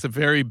 L.A. is a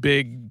very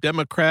big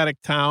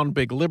Democratic town,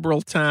 big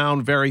liberal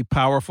town, very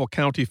powerful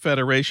county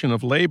federation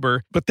of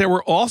labor. But there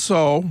were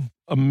also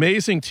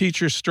amazing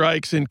teacher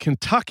strikes in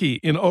Kentucky,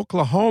 in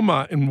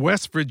Oklahoma, in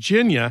West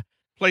Virginia,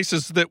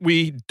 places that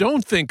we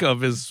don't think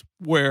of as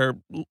where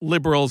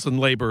liberals and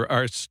labor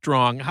are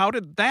strong. How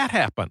did that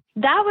happen?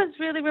 That was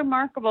really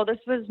remarkable. This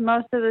was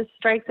most of the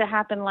strikes that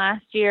happened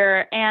last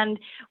year. And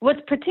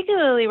what's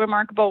particularly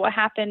remarkable, what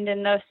happened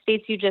in those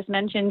states you just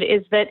mentioned,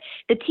 is that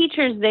the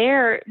teachers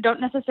there don't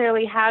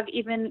necessarily have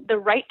even the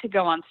right to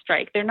go on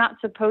strike. They're not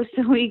supposed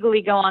to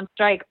legally go on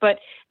strike, but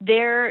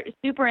their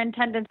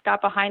superintendents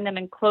got behind them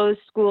and closed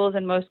schools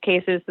in most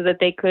cases so that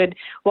they could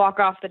walk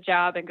off the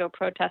job and go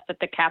protest at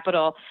the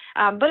Capitol.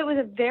 But it was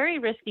a very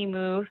risky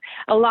move.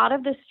 A lot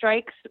of the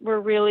strikes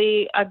were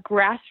really a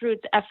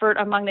grassroots effort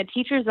among the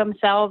teachers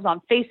themselves on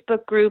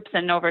Facebook groups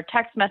and over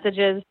text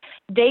messages.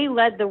 They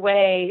led the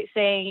way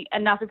saying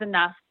enough is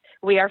enough.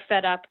 We are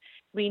fed up.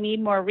 We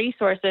need more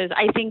resources.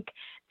 I think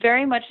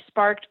very much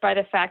sparked by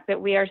the fact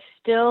that we are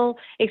still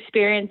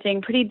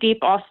experiencing pretty deep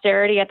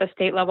austerity at the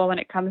state level when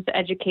it comes to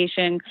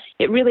education.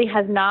 It really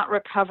has not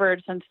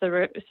recovered since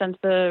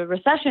the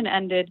recession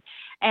ended,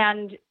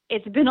 and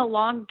it's been a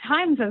long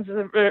time since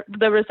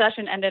the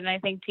recession ended. And I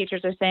think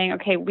teachers are saying,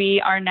 okay,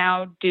 we are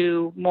now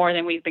due more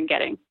than we've been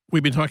getting.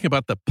 We've been talking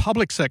about the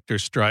public sector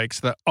strikes.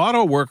 The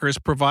auto workers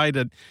provide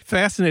a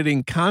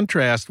fascinating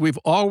contrast. We've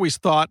always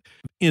thought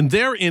in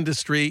their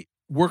industry,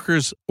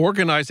 workers'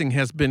 organizing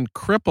has been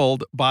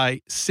crippled by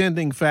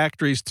sending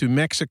factories to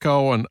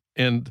Mexico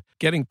and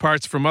getting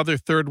parts from other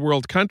third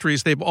world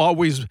countries. They've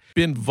always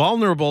been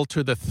vulnerable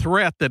to the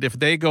threat that if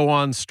they go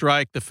on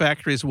strike, the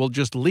factories will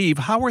just leave.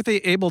 How are they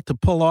able to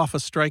pull off a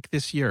strike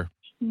this year?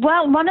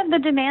 Well, one of the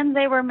demands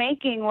they were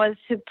making was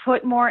to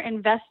put more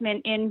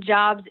investment in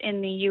jobs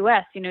in the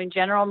U.S.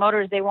 General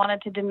Motors, they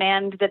wanted to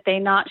demand that they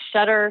not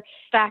shutter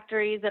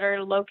factories that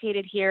are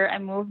located here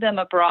and move them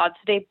abroad.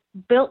 So they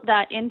built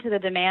that into the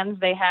demands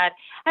they had.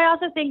 I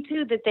also think,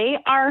 too, that they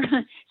are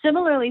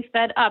similarly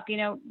fed up.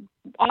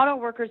 Auto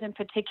workers in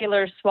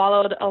particular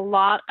swallowed a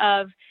lot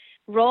of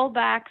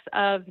rollbacks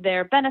of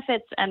their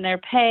benefits and their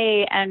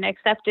pay and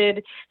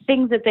accepted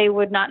things that they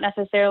would not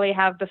necessarily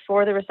have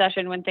before the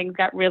recession when things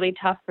got really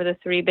tough for the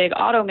three big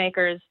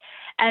automakers.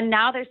 And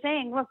now they're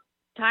saying, look,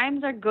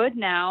 times are good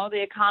now.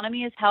 The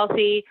economy is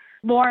healthy.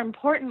 More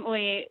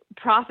importantly,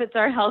 profits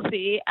are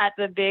healthy at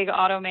the big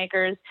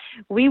automakers.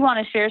 We want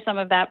to share some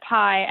of that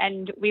pie,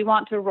 and we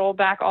want to roll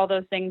back all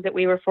those things that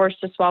we were forced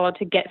to swallow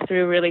to get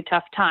through really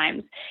tough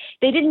times.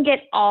 They didn't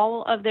get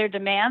all of their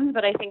demands,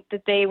 but I think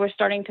that they were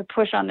starting to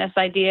push on this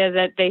idea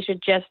that they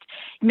should just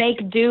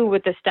make do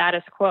with the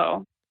status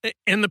quo.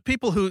 And the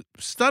people who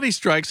study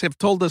strikes have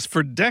told us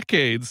for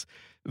decades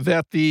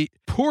that the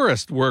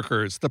poorest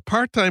workers, the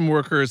part-time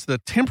workers, the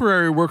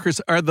temporary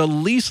workers are the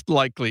least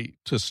likely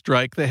to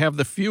strike. They have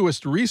the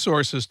fewest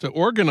resources to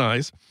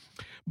organize.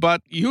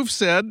 But you've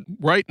said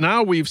right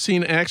now we've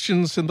seen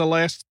actions in the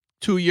last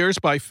 2 years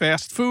by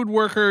fast food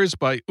workers,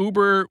 by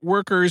Uber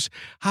workers.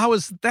 How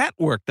has that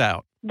worked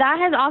out? That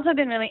has also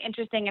been really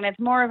interesting, and it's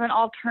more of an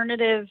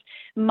alternative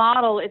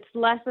model. It's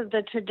less of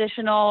the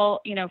traditional,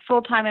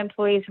 full-time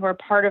employees who are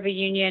part of a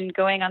union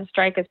going on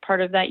strike as part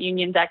of that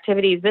union's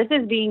activities. This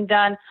is being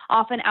done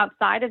often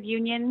outside of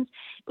unions.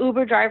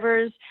 Uber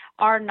drivers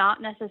are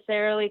not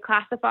necessarily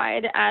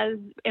classified as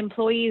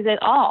employees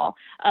at all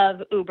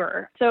of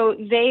Uber. So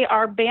they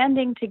are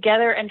banding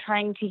together and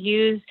trying to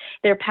use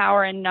their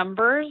power in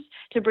numbers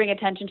to bring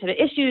attention to the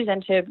issues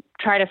and to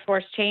try to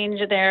force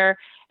change at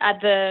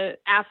the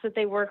apps that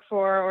they work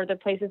for or the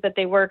places that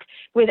they work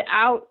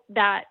without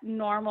that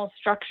normal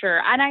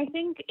structure. And I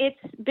think it's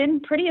been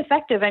pretty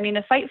effective. I mean,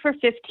 the Fight for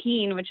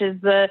 15, which is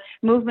the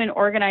movement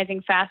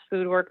organizing fast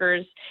food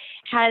workers,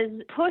 has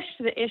pushed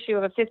the issue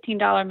of a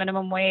 $15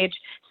 minimum wage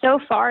so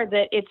far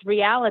that it's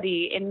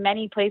reality in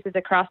many places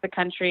across the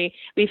country.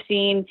 We've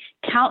seen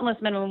countless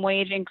minimum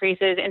wage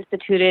increases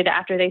instituted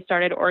after they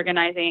started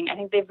organizing. I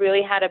think they've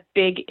really had a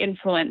big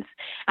influence.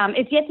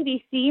 It's yet to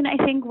be seen, I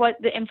think, what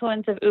the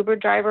influence of Uber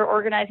driver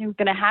organizing is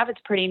going to have.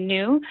 It's pretty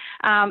new,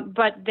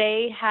 but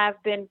they have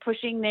been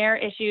pushing their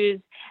issues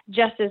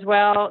just as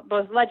well,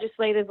 both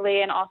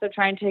legislatively and also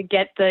trying to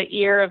get the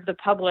ear of the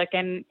public.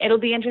 And it'll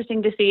be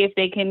interesting to see if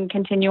they can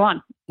continue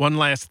on. One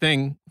last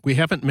thing. We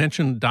haven't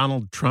mentioned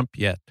Donald Trump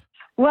yet.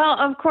 Well,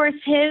 of course,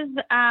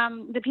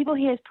 the people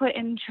he has put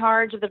in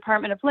charge of the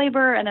Department of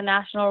Labor and the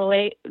National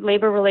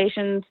Labor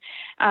Relations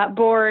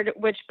Board,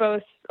 which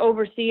both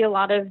oversee a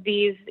lot of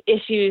these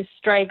issues,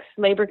 strikes,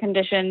 labor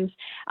conditions,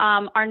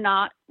 are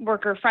not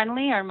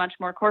worker-friendly, are much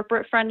more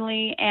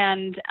corporate-friendly.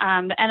 And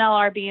the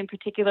NLRB in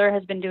particular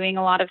has been doing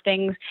a lot of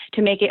things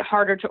to make it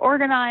harder to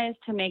organize,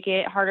 to make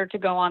it harder to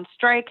go on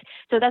strike.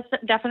 So that's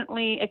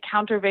definitely a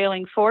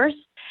countervailing force.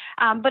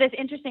 But it's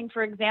interesting,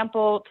 for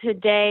example,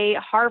 today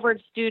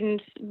Harvard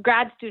students,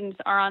 grad students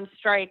are on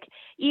strike,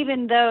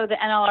 even though the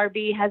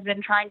NLRB has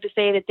been trying to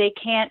say that they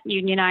can't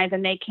unionize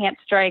and they can't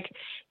strike.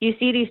 You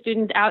see these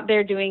students out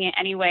there doing it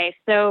anyway.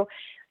 So,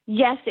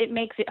 Yes, it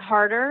makes it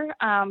harder,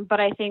 but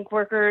I think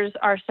workers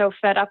are so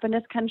fed up in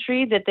this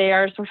country that they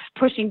are sort of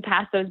pushing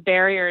past those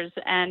barriers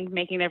and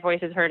making their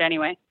voices heard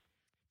anyway.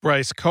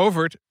 Bryce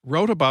Covert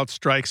wrote about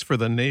strikes for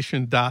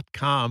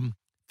thenation.com.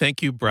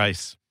 Thank you,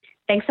 Bryce.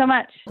 Thanks so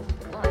much.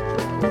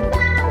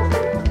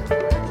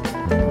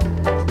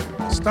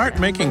 Start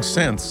Making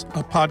Sense,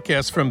 a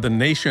podcast from The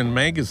Nation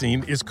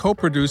magazine, is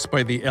co-produced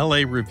by the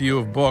LA Review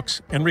of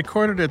Books and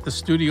recorded at the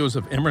studios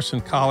of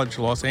Emerson College,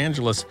 Los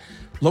Angeles,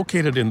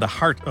 located in the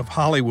heart of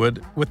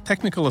Hollywood, with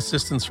technical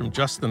assistance from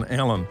Justin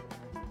Allen.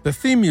 The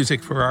theme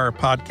music for our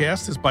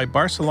podcast is by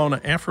Barcelona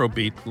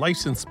Afrobeat,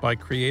 licensed by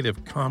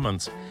Creative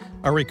Commons.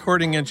 Our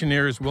recording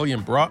engineer is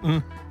William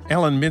Broughton.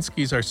 Alan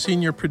Minsky is our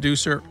senior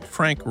producer.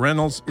 Frank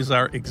Reynolds is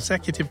our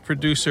executive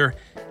producer.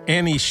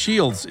 Annie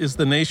Shields is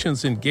The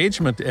Nation's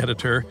engagement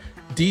editor.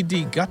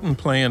 D.D.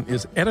 Guttenplan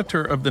is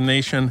editor of The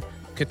Nation.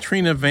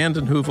 Katrina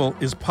vanden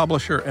Heuvel is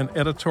publisher and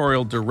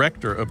editorial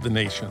director of The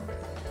Nation.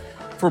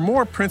 For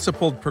more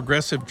principled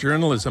progressive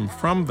journalism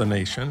from The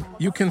Nation,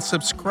 you can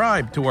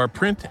subscribe to our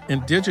print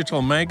and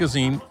digital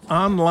magazine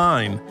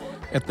online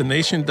at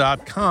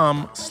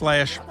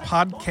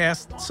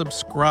thenation.com/podcast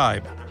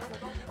subscribe.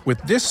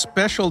 With this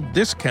special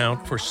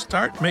discount for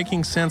Start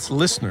Making Sense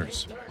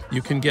listeners,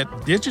 you can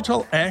get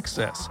digital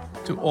access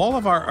to all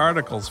of our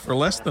articles for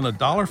less than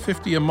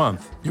 $1.50 a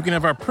month. You can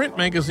have our print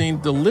magazine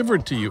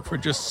delivered to you for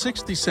just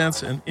 60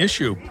 cents an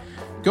issue.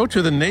 Go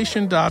to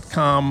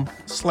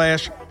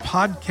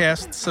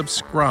thenation.com/podcast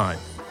subscribe.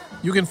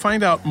 You can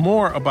find out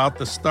more about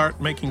the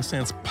Start Making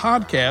Sense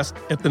podcast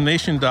at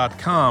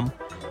thenation.com,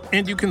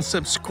 and you can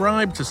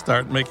subscribe to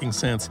Start Making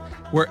Sense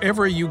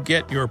wherever you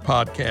get your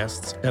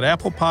podcasts, at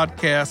Apple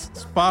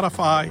Podcasts,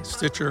 Spotify,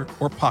 Stitcher,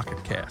 or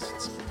Pocket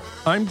Casts.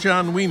 I'm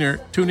John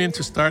Wiener. Tune in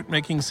to Start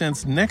Making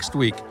Sense next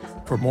week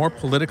for more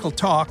political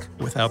talk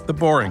without the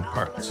boring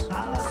parts.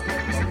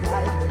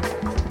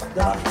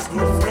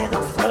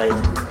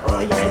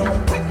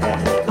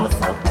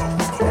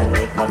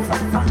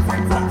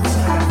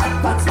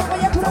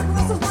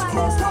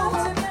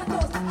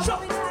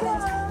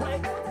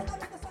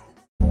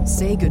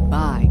 Say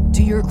goodbye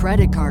to your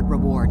credit card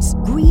rewards.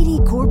 Greedy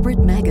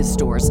corporate mega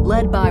stores,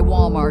 led by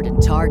Walmart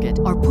and Target,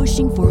 are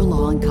pushing for a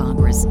law in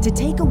Congress to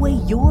take away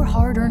your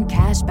hard-earned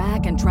cash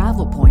back and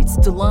travel points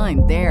to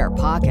line their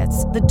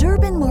pockets. The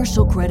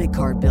Durbin-Marshall credit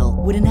card bill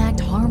would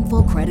enact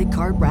harmful credit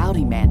card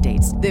routing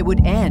mandates that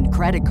would end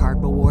credit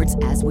card rewards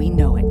as we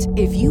know it.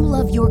 If you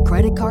love your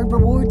credit card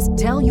rewards,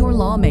 tell your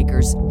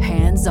lawmakers,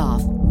 hands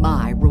off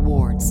my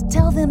rewards.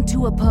 Tell them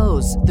to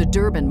oppose the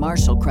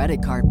Durbin-Marshall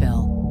credit card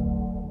bill.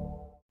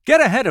 Get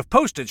ahead of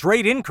postage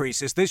rate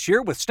increases this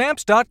year with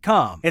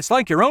Stamps.com. It's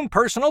like your own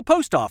personal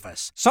post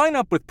office. Sign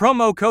up with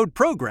promo code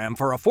PROGRAM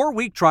for a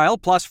 4-week trial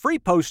plus free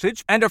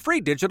postage and a free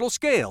digital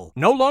scale.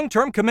 No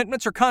long-term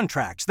commitments or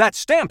contracts. That's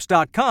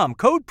Stamps.com,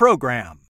 code PROGRAM.